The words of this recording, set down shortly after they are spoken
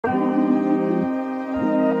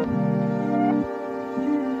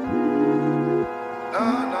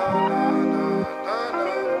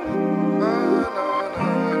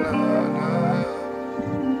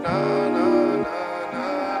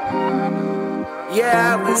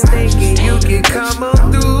Yeah, I was thinking you could come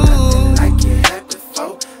on through. Like it had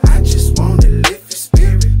before, I just wanna lift your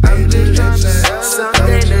spirit. I'm just trying to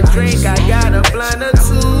something to drink, I got a blunt or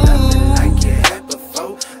two. Like it had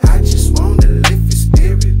before, I just wanna lift your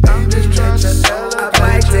spirit. I'm just trying to I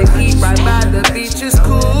like to eat right by the beach, is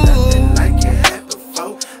cool. Like it had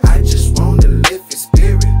before, I just wanna lift your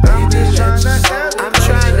spirit. I'm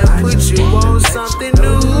trying to put you on something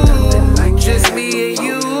new. Just me and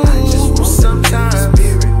you. Sometimes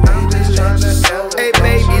hey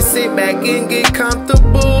baby, sit back and get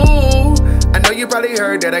comfortable. I know you probably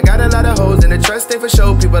heard that I got a lot of hoes, and the trust ain't for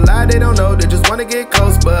show. People lie, they don't know, they just wanna get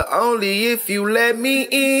close, but only if you let me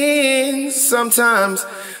in. Sometimes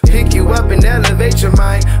pick you up and elevate your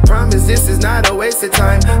mind. Promise this is not a waste of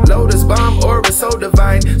time. Lotus bomb, aura so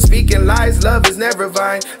divine. Speaking lies, love is never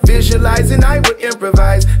vine. Visualizing, I would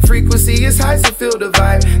improvise. Frequency is high, so feel the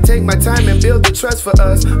vibe. Take my time and build the trust for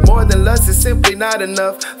us. More than lust is simply not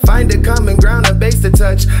enough. Find a common ground, a base to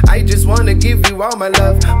touch. I just wanna give you all my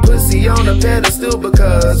love. Pussy on a pedestal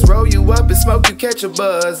because roll you up and smoke, you catch a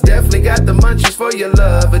buzz. Definitely got the munchies for your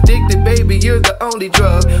love. Addicted, baby, you're the only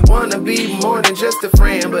drug. Wanna be more than just a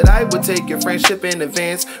friend, but I would take your friendship in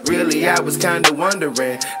advance. Really, I was kinda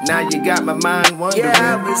wondering. Now you got my mind wondering.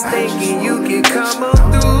 Yeah, I was thinking you could come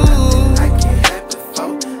on through. Like it had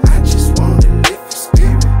before, I just wanna lift your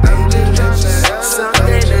spirit. I'm just trying to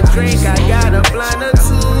something to drink, I got a blunt or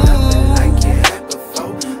two. Like it had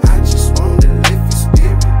before, I just wanna lift your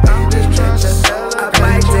spirit. I'm just trying to I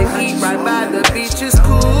like to eat right by the beach, is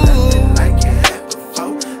cool. Like it had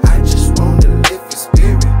before, I just wanna lift your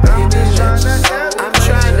spirit. I'm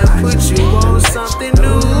trying to put you on something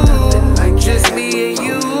new. Just me and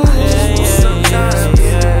you. Sometimes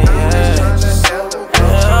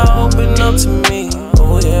open up to me.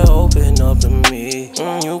 Oh yeah, open up to me.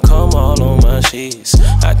 You come all on my sheets.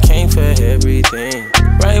 I came for everything.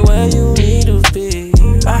 Right where you need to be.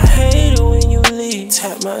 I hate it when you leave.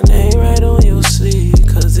 Tap my name right on your sleeve,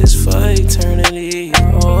 cause it's for eternity.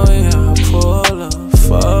 Oh yeah, pull up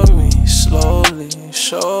for me slowly.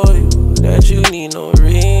 Show you that you need no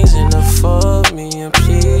reason to fuck me and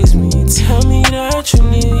please me. Tell me that you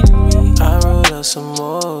need me. I roll up some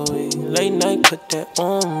more weed. Late night, put that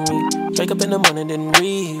on me. Wake up in the morning, then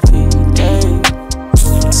repeat. Hey.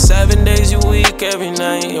 7 days a week, every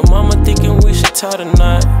night. Your mama thinking we should tie the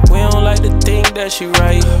knot. We don't like to think that she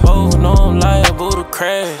right. Oh no, I'm liable to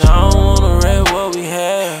crash. I don't wanna read what we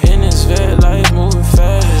have. In this vet, life moving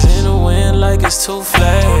fast. In the wind like it's too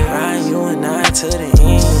flat. Riding you and I to the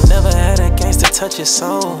end. Never had a gangster touch your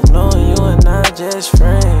soul. Knowing you and I just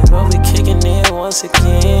friends, but we kicking it once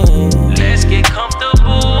again. Let's get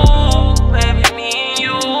comfortable, baby, me and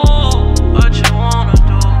you. What you wanna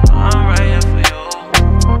do? I'm right here for you.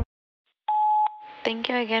 Thank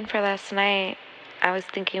you again for last night. I was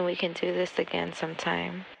thinking we can do this again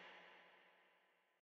sometime.